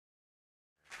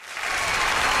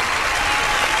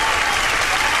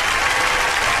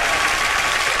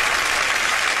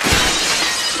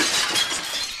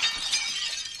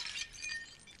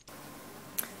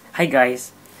Hi guys,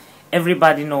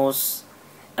 everybody knows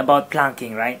about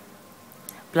planking, right?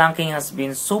 Planking has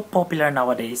been so popular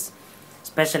nowadays,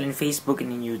 especially in Facebook and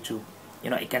in YouTube.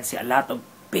 You can see a lot of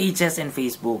pages in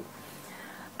Facebook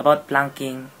about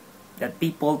planking, that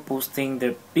people posting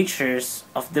their pictures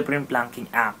of different planking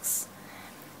acts.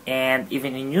 And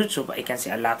even in YouTube, I can see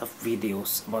a lot of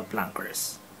videos about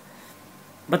plankers.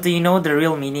 But do you know the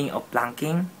real meaning of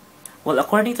planking? Well,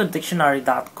 according to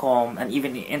dictionary.com and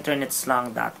even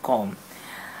internetslang.com,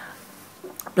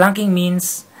 planking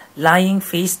means lying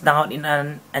face down in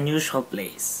an unusual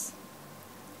place.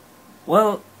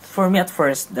 Well, for me at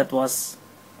first, that was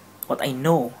what I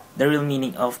know, the real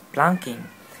meaning of planking.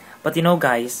 But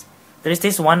guys, there is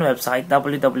this one website,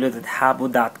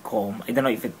 www.habu.com. I don't know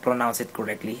if it pronounced it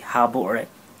correctly, Habu or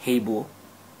Habu.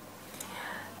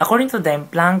 According to them,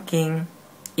 planking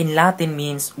in Latin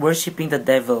means worshipping the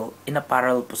devil in a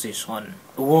parallel position.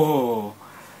 Whoa!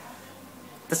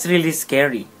 That's really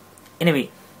scary. Anyway,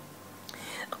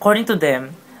 according to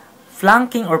them,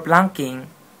 flanking or planking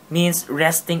means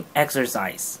resting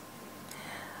exercise.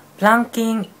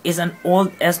 Planking is an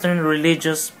old Eastern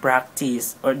religious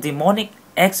practice or demonic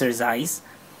exercise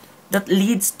that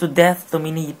leads to death to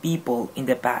many people in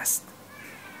the past.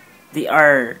 They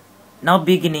are now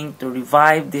beginning to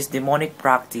revive this demonic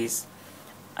practice,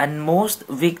 and most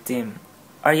victims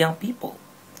are young people.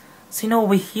 So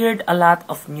we heard a lot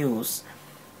of news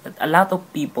that a lot of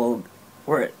people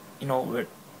were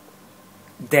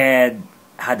dead,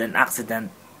 had an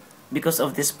accident because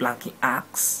of these planking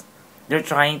acts. They're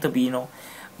trying to be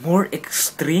more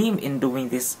extreme in doing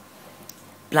these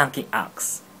planking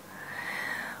acts.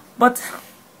 But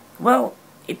well,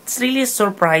 it's really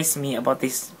surprised me about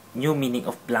this new meaning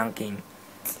of planking.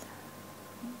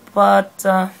 But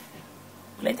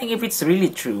I think if it's really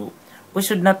true, we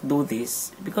should not do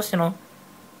this because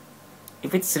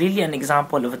if it's really an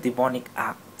example of a demonic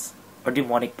act or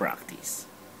demonic practice.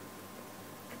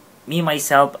 Me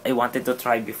myself, I wanted to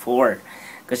try before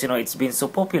because it's been so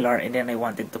popular, and then I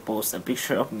wanted to post a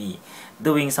picture of me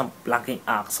doing some planking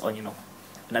acts on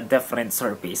on a different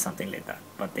surface, something like that.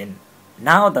 But then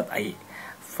now that I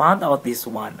found out this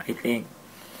one, I think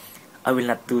I will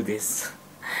not do this.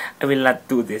 I will not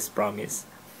do this, promise.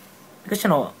 Because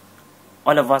all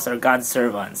of us are God's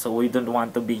servants, so we don't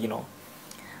want to be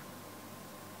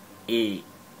a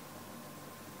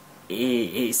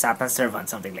Satan's servant,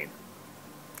 something like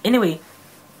that. Anyway,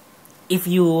 if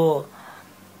you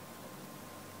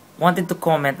wanted to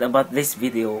comment about this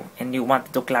video and you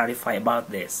wanted to clarify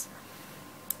about this,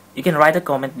 you can write a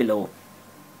comment below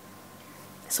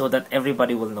so that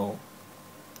everybody will know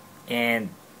and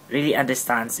really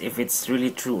understands if it's really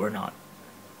true or not.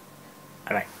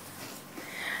 Alright,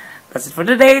 that's it for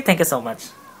today. Thank you so much.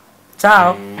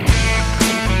 Ciao.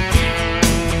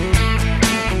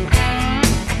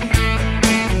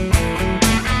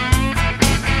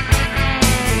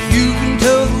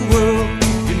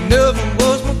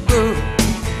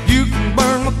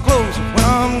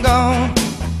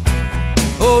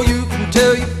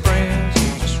 Tell your friends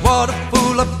just what a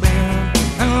fool I've been,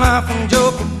 and laugh and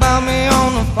joke about me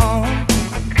on the phone.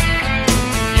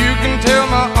 You can tell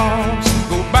my own